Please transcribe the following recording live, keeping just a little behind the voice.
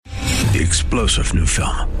The explosive new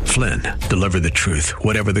film, Flynn, deliver the truth,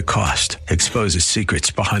 whatever the cost, exposes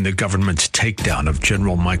secrets behind the government's takedown of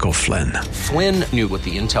General Michael Flynn. Flynn knew what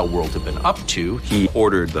the intel world had been up to. He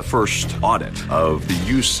ordered the first audit of the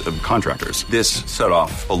use of contractors. This set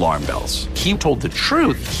off alarm bells. He told the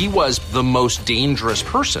truth. He was the most dangerous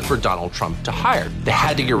person for Donald Trump to hire. They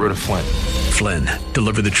had to get rid of Flynn. Flynn,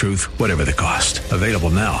 deliver the truth, whatever the cost. Available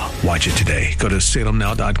now. Watch it today. Go to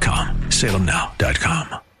salemnow.com.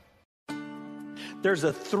 salemnow.com. There's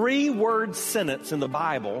a 3-word sentence in the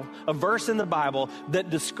Bible, a verse in the Bible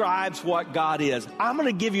that describes what God is. I'm going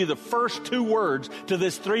to give you the first 2 words to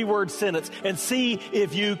this 3-word sentence and see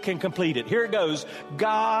if you can complete it. Here it goes.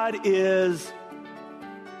 God is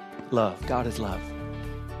love. God is love.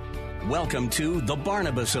 Welcome to The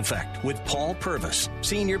Barnabas Effect with Paul Purvis,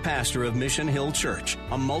 Senior Pastor of Mission Hill Church,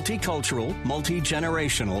 a multicultural,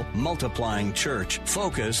 multi-generational, multiplying church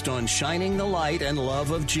focused on shining the light and love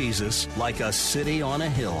of Jesus like a city on a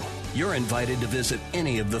hill. You're invited to visit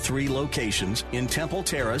any of the 3 locations in Temple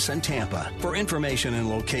Terrace and Tampa. For information and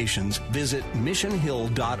locations, visit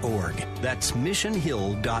missionhill.org. That's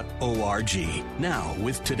missionhill.org. Now,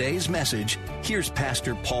 with today's message, here's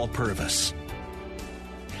Pastor Paul Purvis.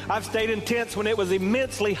 I've stayed in tents when it was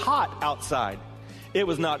immensely hot outside. It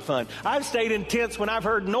was not fun. I've stayed in tents when I've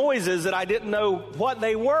heard noises that I didn't know what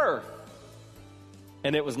they were.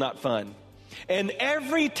 And it was not fun. And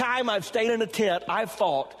every time I've stayed in a tent, I've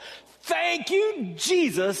thought, thank you,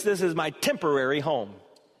 Jesus, this is my temporary home.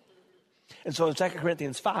 And so in 2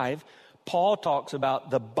 Corinthians 5, Paul talks about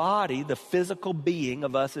the body, the physical being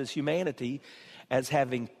of us as humanity, as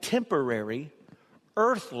having temporary,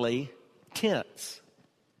 earthly tents.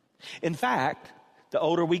 In fact, the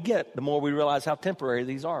older we get, the more we realize how temporary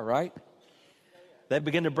these are, right? They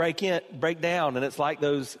begin to break down, and it's like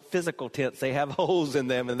those physical tents. They have holes in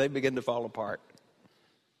them, and they begin to fall apart.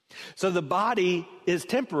 So the body is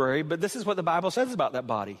temporary, but this is what the Bible says about that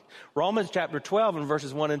body. Romans chapter 12 and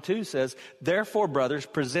verses 1 and 2 says, therefore, brothers,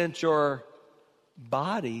 present your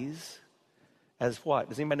bodies as what?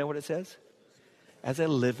 Does anybody know what it says? As a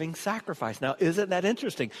living sacrifice. Now, isn't that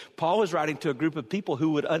interesting? Paul was writing to a group of people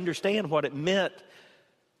who would understand what it meant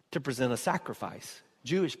to present a sacrifice,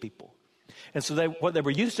 Jewish people. And so what they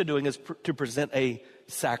were used to doing is to present a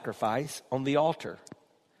sacrifice on the altar,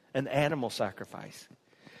 an animal sacrifice.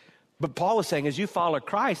 But Paul was saying, as you follow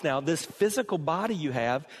Christ now, this physical body you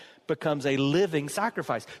have becomes a living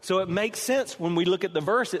sacrifice. So it makes sense when we look at the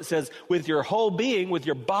verse. It says, with your whole being, with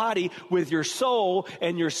your body, with your soul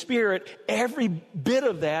and your spirit, every bit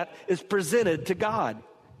of that is presented to God.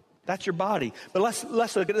 That's your body. But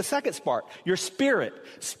let's look at the second part, your spirit.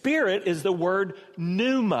 Spirit is the word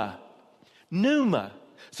pneuma. Pneuma.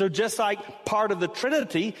 So just like part of the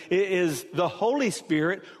Trinity is the Holy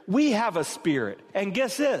Spirit, we have a spirit. And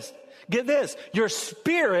guess this. Get this. Your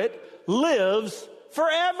spirit lives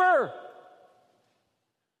forever.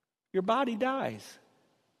 Your body dies.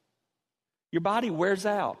 Your body wears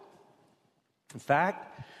out. In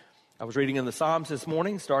fact, I was reading in the Psalms this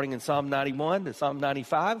morning, starting in Psalm 91 to Psalm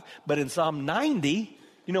 95. But in Psalm 90,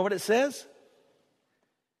 you know what it says?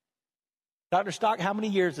 Dr. Stock, how many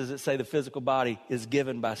years does it say the physical body is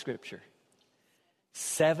given by Scripture?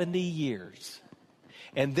 70 years.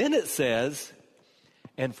 And then it says,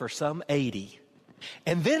 and for some 80.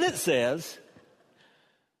 And then it says,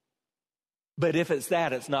 but if it's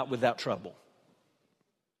that, it's not without trouble.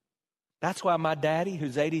 That's why my daddy,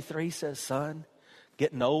 who's 83, says, son,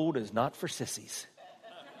 getting old is not for sissies.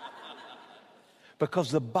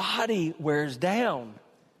 Because the body wears down.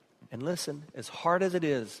 And listen, as hard as it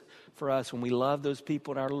is for us when we love those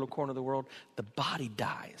people in our little corner of the world, the body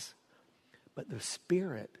dies. But the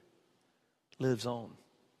spirit lives on.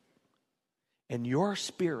 And your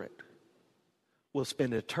spirit will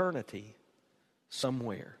spend eternity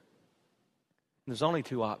somewhere. There's only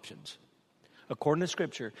 2 options. According to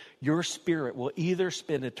Scripture, your spirit will either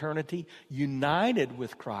spend eternity united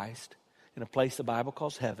with Christ in a place the Bible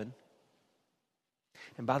calls heaven.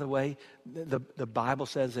 And by the way, the Bible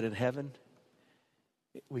says that in heaven,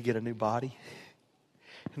 we get a new body.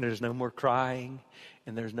 And there's no more crying.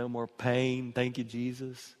 And there's no more pain. Thank you,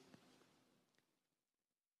 Jesus.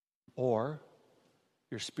 Or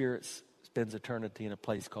your spirit spends eternity in a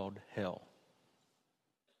place called hell.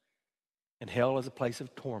 And hell is a place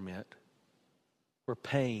of torment where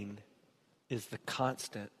pain is the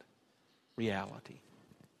constant reality.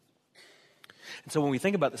 And so when we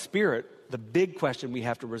think about the spirit, the big question we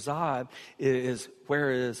have to resolve is, where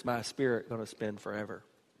is my spirit going to spend forever?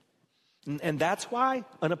 And that's why,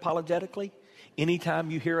 unapologetically, anytime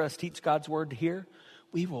you hear us teach God's word here,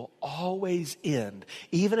 we will always end,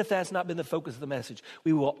 even if that's not been the focus of the message,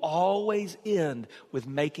 we will always end with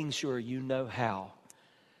making sure you know how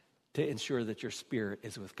to ensure that your spirit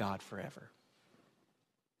is with God forever.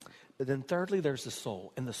 But then thirdly, there's the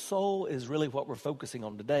soul. And the soul is really what we're focusing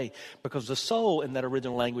on today, because the soul in that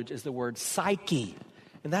original language is the word psyche.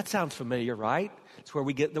 And that sounds familiar, right? It's where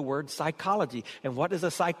we get the word psychology. And what does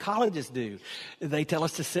a psychologist do? They tell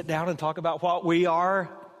us to sit down and talk about what we are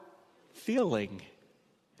feeling.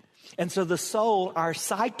 And so the soul, our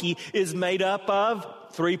psyche, is made up of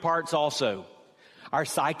three parts also. Our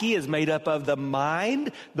psyche is made up of the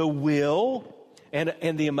mind, the will,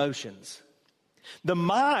 and the emotions. The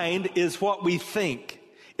mind is what we think.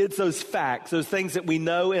 It's those facts, those things that we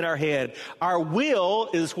know in our head. Our will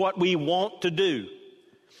is what we want to do.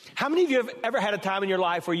 How many of you have ever had a time in your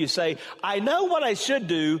life where you say, I know what I should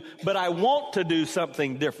do, but I want to do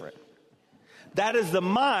something different? That is the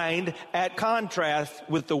mind at contrast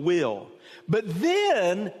with the will. But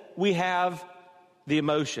then we have the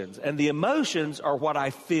emotions, and the emotions are what I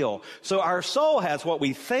feel. So our soul has what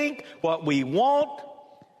we think, what we want,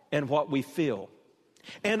 and what we feel.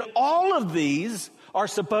 And all of these are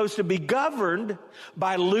supposed to be governed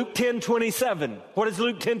by Luke 10:27. What is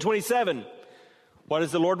Luke 10:27? What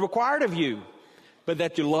does the Lord require of you? But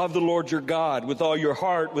that you love the Lord your God with all your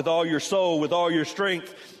heart, with all your soul, with all your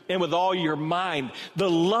strength, and with all your mind. The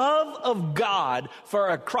love of God for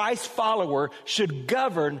a Christ follower should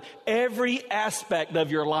govern every aspect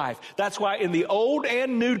of your life. That's why in the Old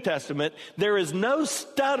and New Testament, there is no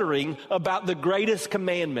stuttering about the greatest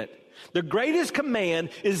commandment. The greatest command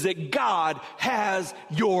is that God has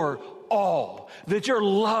your all. That your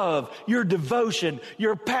love, your devotion,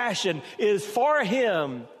 your passion is for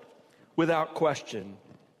Him without question.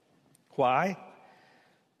 Why?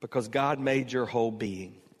 Because God made your whole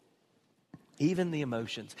being. Even the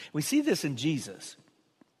emotions. We see this in Jesus.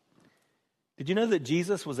 Did you know that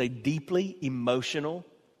Jesus was a deeply emotional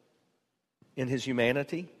in His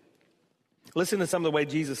humanity? Listen to some of the way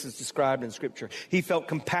Jesus is described in Scripture. He felt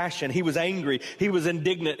compassion. He was angry. He was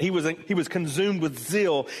indignant. He was consumed with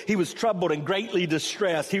zeal. He was troubled and greatly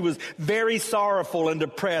distressed. He was very sorrowful and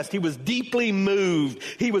depressed. He was deeply moved.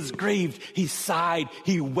 He was grieved. He sighed.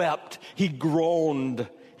 He wept. He groaned.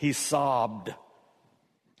 He sobbed.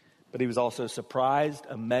 But he was also surprised,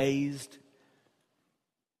 amazed.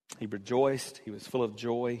 He rejoiced. He was full of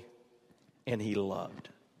joy. And he loved.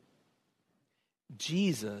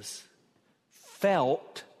 Jesus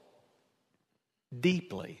felt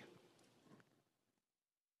deeply.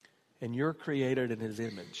 And you're created in His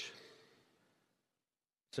image.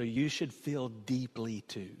 So you should feel deeply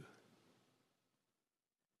too.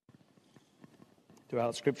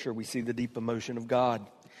 Throughout Scripture, we see the deep emotion of God.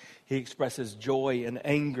 He expresses joy and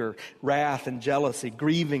anger, wrath and jealousy,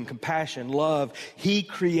 grieving, compassion, love. He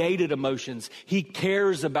created emotions. He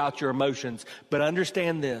cares about your emotions. But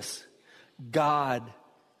understand this, God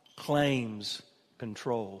claims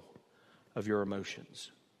control of your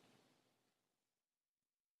emotions.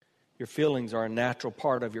 Your feelings are a natural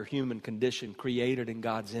part of your human condition, created in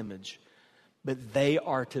God's image, but they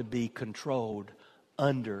are to be controlled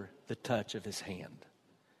under the touch of His hand.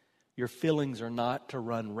 Your feelings are not to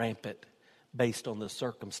run rampant based on the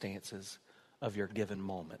circumstances of your given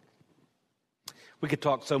moment. We could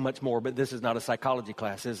talk so much more, but this is not a psychology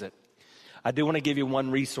class, is it? I do want to give you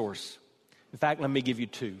one resource. In fact, let me give you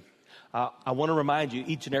two. I want to remind you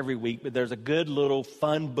each and every week that there's a good little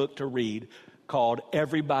fun book to read called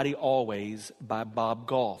Everybody Always by Bob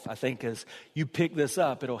Goff. I think as you pick this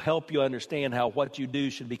up, it'll help you understand how what you do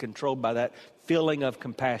should be controlled by that feeling of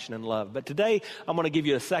compassion and love. But today, I'm going to give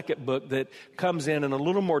you a second book that comes in a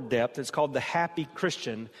little more depth. It's called The Happy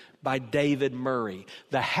Christian by David Murray.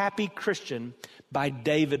 The Happy Christian by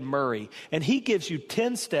David Murray. And he gives you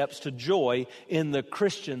 10 steps to joy in the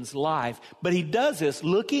Christian's life. But he does this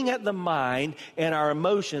looking at the mind and our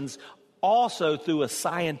emotions also through a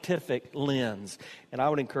scientific lens. And I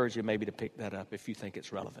would encourage you maybe to pick that up if you think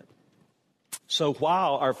it's relevant. So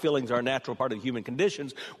while our feelings are a natural part of the human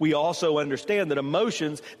conditions, we also understand that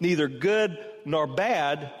emotions, neither good nor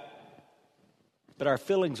bad, but our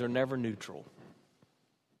feelings are never neutral.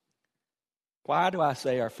 Why do I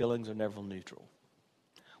say our feelings are never neutral?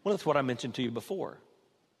 Well, that's what I mentioned to you before.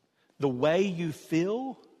 The way you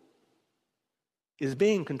feel is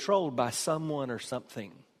being controlled by someone or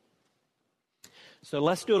something. So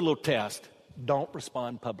let's do a little test. Don't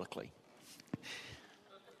respond publicly.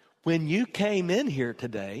 When you came in here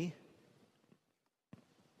today,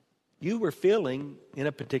 you were feeling in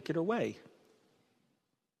a particular way.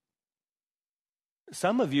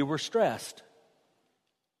 Some of you were stressed.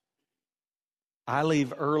 I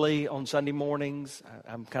leave early on Sunday mornings.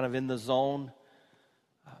 I'm kind of in the zone.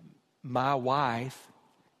 My wife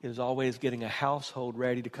is always getting a household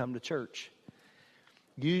ready to come to church.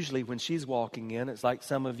 Usually when she's walking in, it's like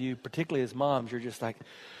some of you, particularly as moms, you're just like,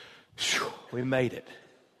 we made it.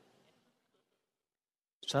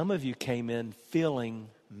 Some of you came in feeling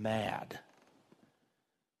mad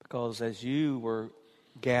because as you were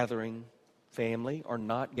gathering family or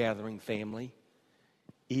not gathering family,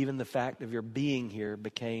 even the fact of your being here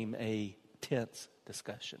became a tense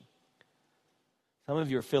discussion. Some of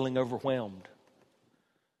you are feeling overwhelmed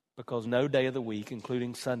because no day of the week,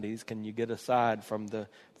 including Sundays, can you get aside from the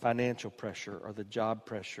financial pressure or the job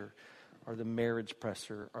pressure or the marriage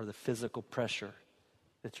pressure or the physical pressure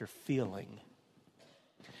that you're feeling.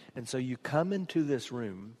 And so you come into this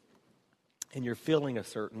room and you're feeling a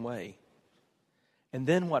certain way. And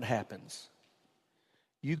then what happens?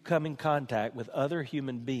 You come in contact with other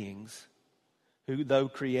human beings who, though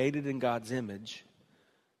created in God's image,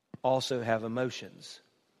 also have emotions.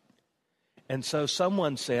 And so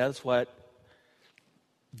someone says what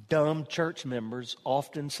dumb church members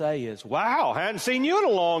often say is, wow, I hadn't seen you in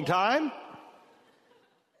a long time.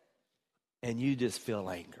 And you just feel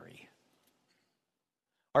angry.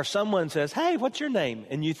 Or someone says, hey, what's your name?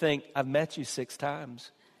 And you think, I've met you 6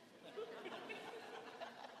 times.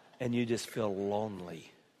 And you just feel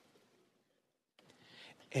lonely.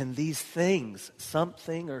 And these things,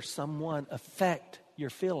 something or someone, affect your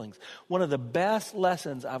feelings. One of the best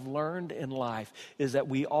lessons I've learned in life is that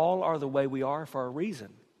we all are the way we are for a reason.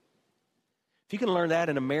 If you can learn that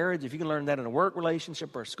in a marriage, if you can learn that in a work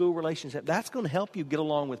relationship or a school relationship, that's going to help you get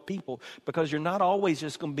along with people because you're not always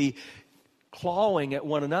just going to be clawing at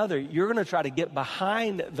one another. You're going to try to get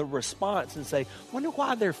behind the response and say, wonder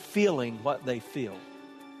why they're feeling what they feel.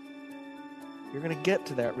 You're going to get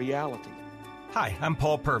to that reality. Hi, I'm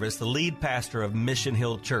Paul Purvis, the lead pastor of Mission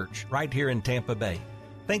Hill Church right here in Tampa Bay.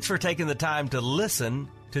 Thanks for taking the time to listen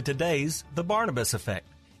to today's The Barnabas Effect.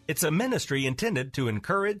 It's a ministry intended to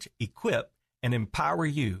encourage, equip, and empower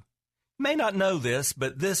you. You may not know this,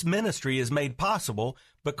 but this ministry is made possible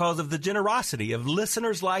because of the generosity of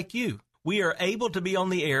listeners like you. We are able to be on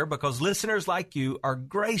the air because listeners like you are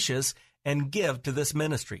gracious and give to this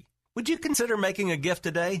ministry. Would you consider making a gift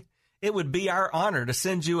today? It would be our honor to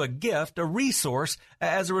send you a gift, a resource,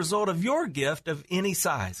 as a result of your gift of any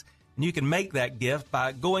size. And you can make that gift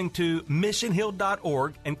by going to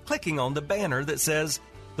missionhill.org and clicking on the banner that says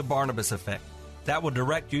The Barnabas Effect. That will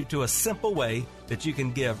direct you to a simple way that you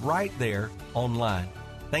can give right there online.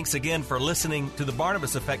 Thanks again for listening to The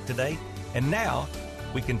Barnabas Effect today. And now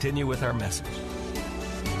we continue with our message.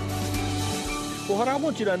 Well, what I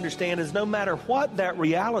want you to understand is no matter what that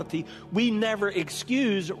reality, we never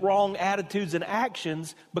excuse wrong attitudes and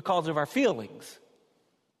actions because of our feelings.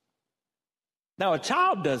 Now, a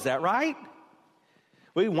child does that, right?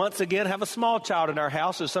 We once again have a small child in our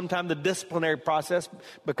house, so sometimes the disciplinary process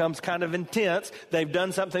becomes kind of intense. They've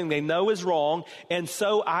done something they know is wrong, and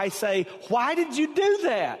so I say, why did you do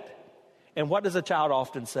that? And what does a child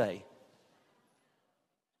often say?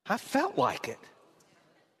 I felt like it.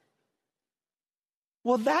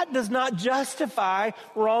 Well, that does not justify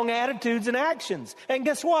wrong attitudes and actions. And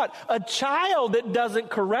guess what? A child that doesn't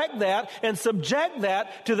correct that and subject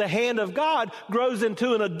that to the hand of God grows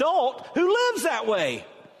into an adult who lives that way.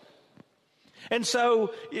 And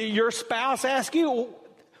so your spouse asks you,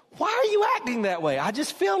 why are you acting that way? I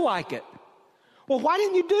just feel like it. Well, why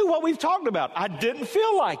didn't you do what we've talked about? I didn't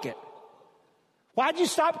feel like it. Why'd you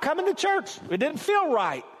stop coming to church? It didn't feel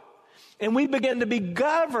right. And we begin to be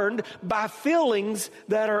governed by feelings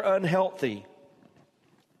that are unhealthy.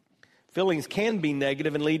 Feelings can be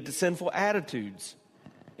negative and lead to sinful attitudes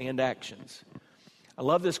and actions. I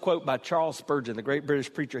love this quote by Charles Spurgeon, the great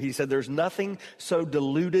British preacher. He said, there's nothing so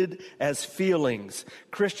diluted as feelings.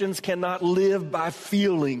 Christians cannot live by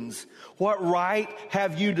feelings. What right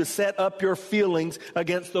have you to set up your feelings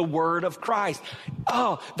against the word of Christ?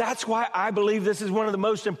 Oh, that's why I believe this is one of the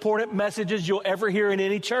most important messages you'll ever hear in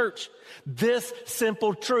any church. This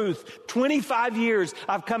simple truth. 25 years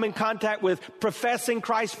I've come in contact with professing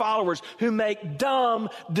Christ followers who make dumb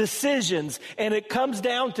decisions, and it comes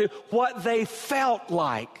down to what they felt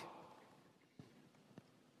like.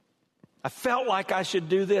 I felt like I should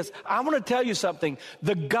do this. I want to tell you something.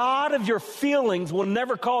 The God of your feelings will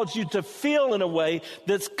never cause you to feel in a way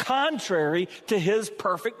that's contrary to His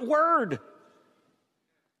perfect word.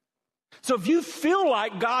 So if you feel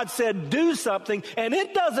like God said do something and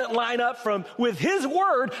it doesn't line up with His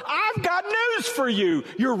word, I've got news for you.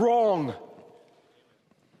 You're wrong.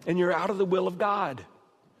 And you're out of the will of God.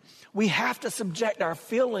 We have to subject our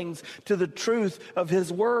feelings to the truth of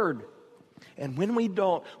His word. And when we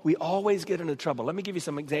don't, we always get into trouble. Let me give you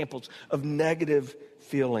some examples of negative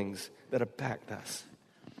feelings that impact us.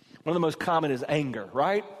 One of the most common is anger,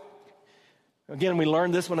 right? Again, we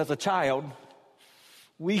learned this one as a child.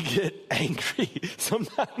 We get angry.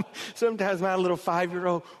 Sometimes my little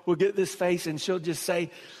 5-year-old will get this face and she'll just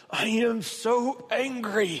say, I am so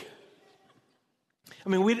angry. I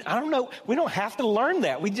mean, I don't know. We don't have to learn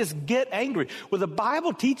that. We just get angry. Well, the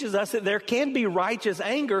Bible teaches us that there can be righteous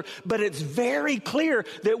anger, but it's very clear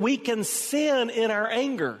that we can sin in our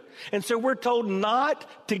anger. And so we're told not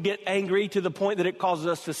to get angry to the point that it causes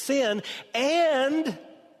us to sin. And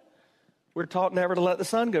we're taught never to let the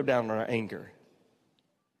sun go down on our anger.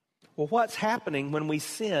 Well, what's happening when we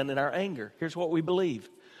sin in our anger? Here's what we believe.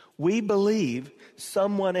 We believe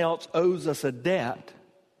someone else owes us a debt,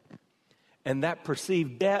 and that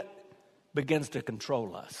perceived debt begins to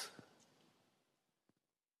control us.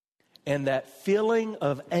 And that feeling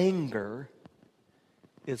of anger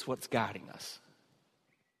is what's guiding us.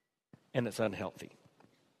 And it's unhealthy.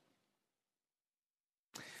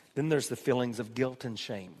 Then there's the feelings of guilt and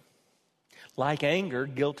shame. Like anger,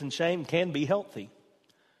 guilt and shame can be healthy.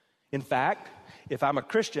 In fact, if I'm a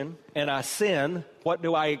Christian and I sin, what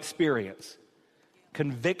do I experience?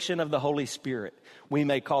 Conviction of the Holy Spirit. We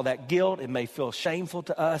may call that guilt. It may feel shameful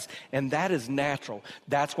to us, and that is natural.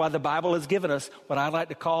 That's why the Bible has given us what I like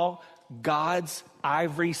to call God's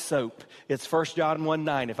ivory soap. It's 1 John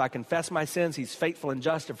 1:9. If I confess my sins, he's faithful and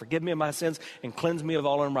just to forgive me of my sins and cleanse me of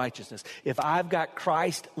all unrighteousness. If I've got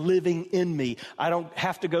Christ living in me, I don't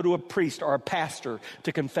have to go to a priest or a pastor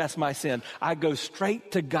to confess my sin. I go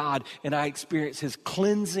straight to God and I experience his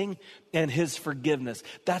cleansing and his forgiveness.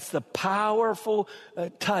 That's the powerful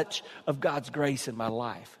touch of God's grace in my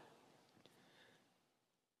life.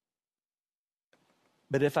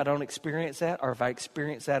 But if I don't experience that, or if I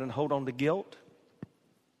experience that and hold on to guilt,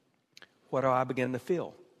 what do I begin to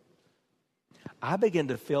feel? I begin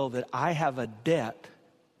to feel that I have a debt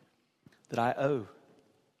that I owe,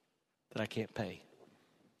 that I can't pay.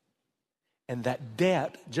 And that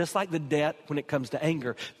debt, just like the debt when it comes to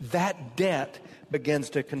anger, that debt begins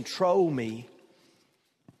to control me,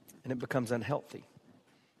 and it becomes unhealthy.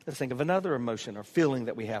 Let's think of another emotion or feeling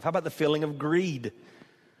that we have. How about the feeling of greed?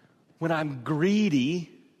 When I'm greedy,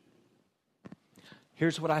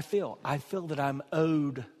 here's what I feel. I feel that I'm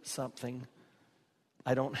owed something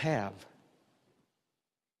I don't have.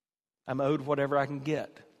 I'm owed whatever I can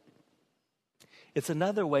get. It's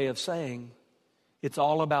another way of saying it's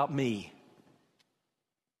all about me.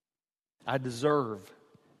 I deserve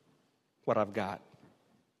what I've got.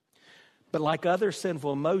 But like other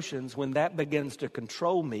sinful emotions, when that begins to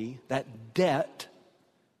control me, that debt,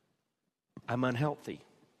 I'm unhealthy.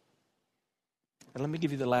 And let me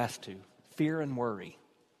give you the last two, fear and worry.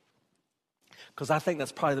 Because I think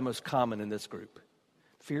that's probably the most common in this group,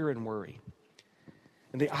 fear and worry.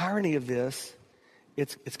 And the irony of this,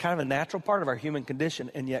 it's kind of a natural part of our human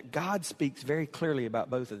condition, and yet God speaks very clearly about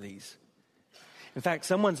both of these. In fact,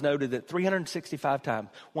 someone's noted that 365 times,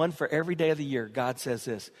 one for every day of the year, God says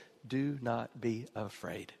this, do not be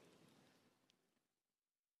afraid.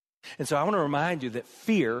 And so I want to remind you that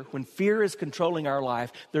fear, when fear is controlling our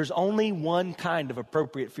life, there's only one kind of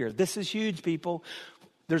appropriate fear. This is huge, people.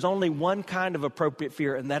 There's only one kind of appropriate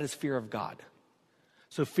fear, and that is fear of God.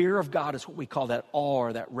 So fear of God is what we call that awe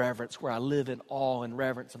or that reverence, where I live in awe and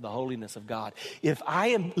reverence of the holiness of God. If I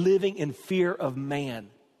am living in fear of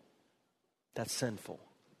man, that's sinful.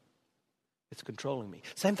 It's controlling me.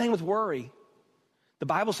 Same thing with worry. The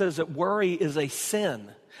Bible says that worry is a sin.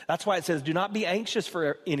 That's why it says, do not be anxious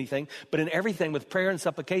for anything, but in everything with prayer and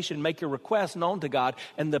supplication, make your requests known to God,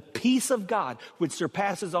 and the peace of God, which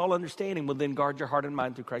surpasses all understanding, will then guard your heart and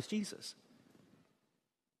mind through Christ Jesus.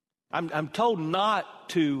 I'm told not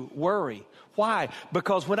to worry. Why?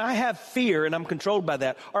 Because when I have fear and I'm controlled by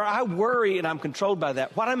that, or I worry and I'm controlled by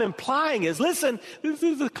that, what I'm implying is, listen, this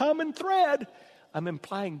is a common thread. I'm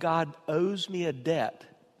implying God owes me a debt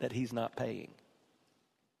that he's not paying.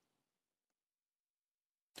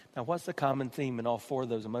 Now, what's the common theme in all four of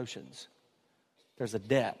those emotions? There's a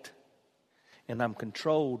debt, and I'm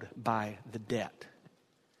controlled by the debt.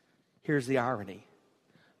 Here's the irony.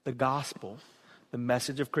 The gospel, the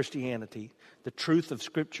message of Christianity, the truth of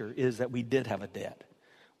Scripture is that we did have a debt.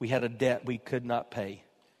 We had a debt we could not pay,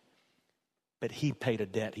 but he paid a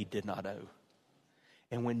debt he did not owe.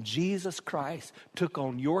 And when Jesus Christ took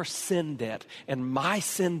on your sin debt and my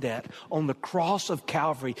sin debt on the cross of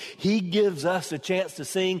Calvary, he gives us a chance to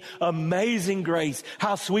sing Amazing Grace.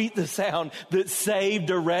 How sweet the sound that saved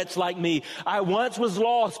a wretch like me. I once was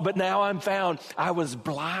lost, but now I'm found. I was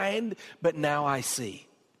blind, but now I see.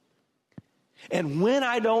 And when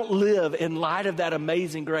I don't live in light of that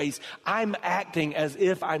amazing grace, I'm acting as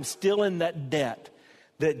if I'm still in that debt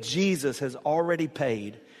that Jesus has already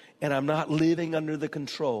paid, and I'm not living under the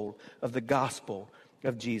control of the gospel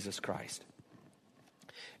of Jesus Christ.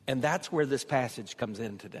 And that's where this passage comes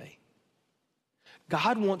in today.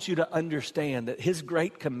 God wants you to understand that his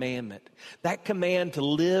great commandment, that command to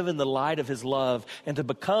live in the light of his love and to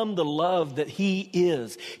become the love that he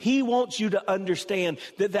is, he wants you to understand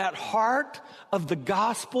that that heart of the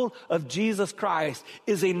gospel of Jesus Christ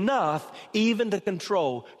is enough even to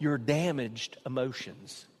control your damaged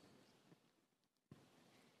emotions.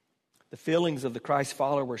 The feelings of the Christ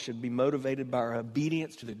follower should be motivated by our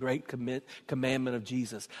obedience to the great commandment of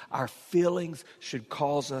Jesus. Our feelings should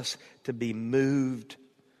cause us to be moved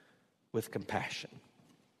with compassion.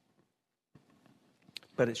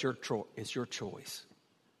 But it's your choice.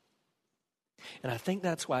 And I think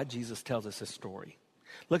that's why Jesus tells us this story.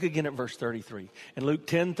 Look again at verse 33. In Luke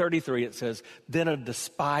 10:33 it says, then a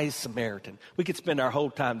despised Samaritan. We could spend our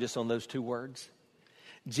whole time just on those two words.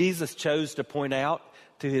 Jesus chose to point out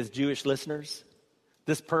to his Jewish listeners,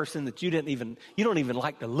 this person that you don't even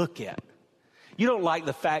like to look at. You don't like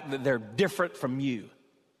the fact that they're different from you.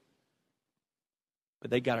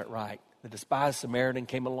 But they got it right. The despised Samaritan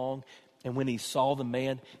came along, and when he saw the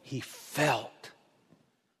man, he felt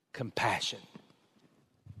compassion.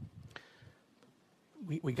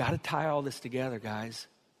 We got to tie all this together, guys.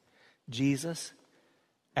 Jesus,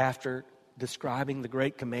 after describing the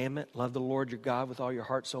great commandment, love the Lord your God with all your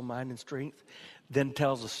heart, soul, mind, and strength, then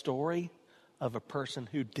tells a story of a person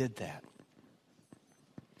who did that,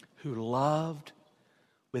 who loved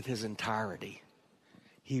with his entirety.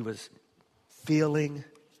 He was feeling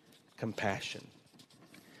compassion.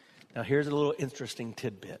 Now here's a little interesting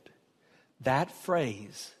tidbit. That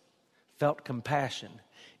phrase, felt compassion,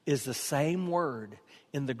 is the same word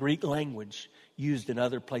in the Greek language used in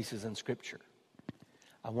other places in Scripture.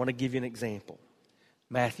 I want to give you an example.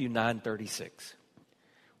 Matthew 9:36.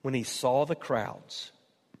 When he saw the crowds,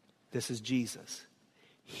 this is Jesus,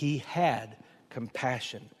 he had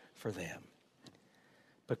compassion for them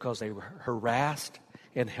because they were harassed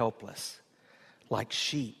and helpless, like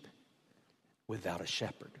sheep without a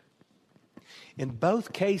shepherd. In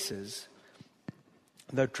both cases,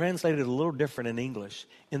 though translated a little different in English,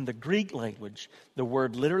 in the Greek language, the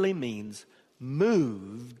word literally means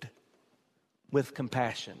moved with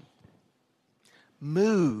compassion.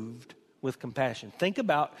 Moved with compassion. Think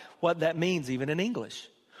about what that means even in English.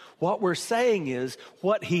 What we're saying is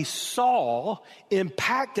what he saw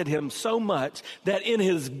impacted him so much that in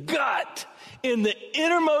his gut, in the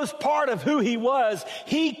innermost part of who he was,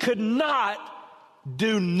 he could not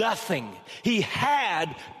do nothing. He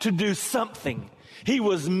had to do something. He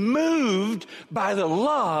was moved by the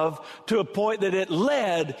love to a point that it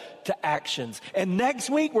led to actions. And next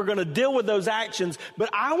week we're going to deal with those actions.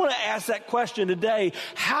 But I want to ask that question today.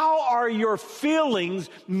 How are your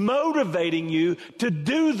feelings motivating you to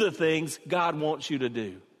do the things God wants you to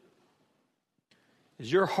do?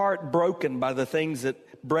 Is your heart broken by the things that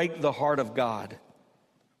break the heart of God?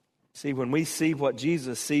 See, when we see what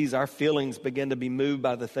Jesus sees, our feelings begin to be moved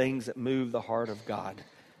by the things that move the heart of God.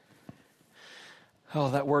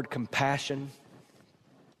 Oh, that word compassion.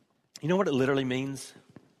 You know what it literally means?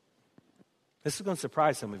 This is going to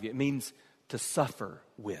surprise some of you. It means to suffer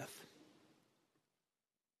with.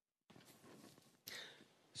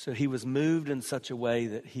 So he was moved in such a way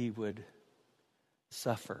that he would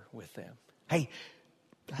suffer with them. Hey,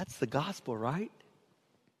 that's the gospel, right?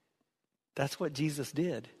 That's what Jesus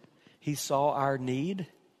did. He saw our need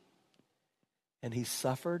and he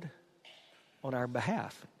suffered on our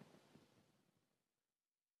behalf.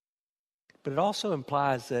 But it also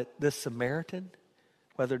implies that this Samaritan,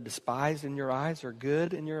 whether despised in your eyes or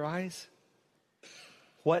good in your eyes,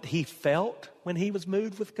 what he felt when he was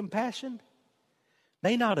moved with compassion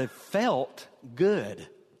may not have felt good.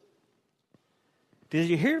 Did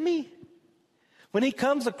you hear me? When he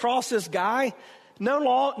comes across this guy,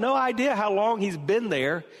 no idea how long he's been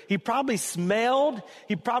there. He probably smelled.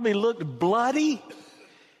 He probably looked bloody.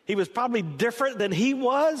 He was probably different than he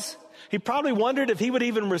was. He probably wondered if he would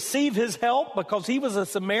even receive his help because he was a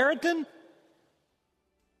Samaritan.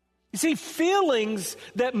 You see, feelings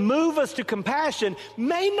that move us to compassion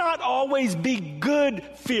may not always be good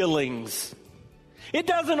feelings. It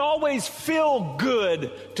doesn't always feel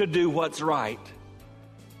good to do what's right.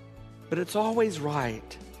 But it's always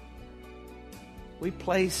right. We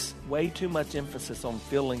place way too much emphasis on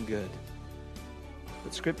feeling good.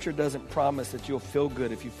 But Scripture doesn't promise that you'll feel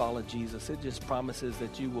good if you follow Jesus. It just promises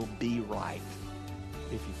that you will be right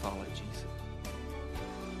if you follow Jesus.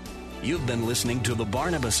 You've been listening to The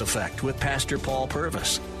Barnabas Effect with Pastor Paul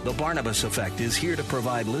Purvis. The Barnabas Effect is here to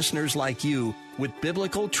provide listeners like you with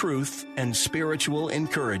biblical truth and spiritual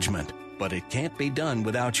encouragement. But it can't be done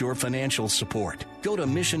without your financial support. Go to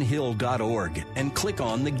missionhill.org and click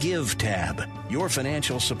on the Give tab. Your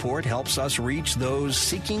financial support helps us reach those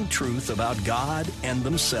seeking truth about God and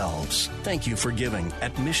themselves. Thank you for giving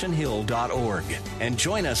at missionhill.org. And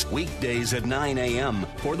join us weekdays at 9 a.m.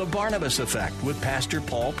 for The Barnabas Effect with Pastor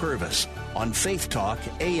Paul Purvis on Faith Talk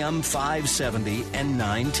AM 570 and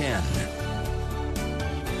 910.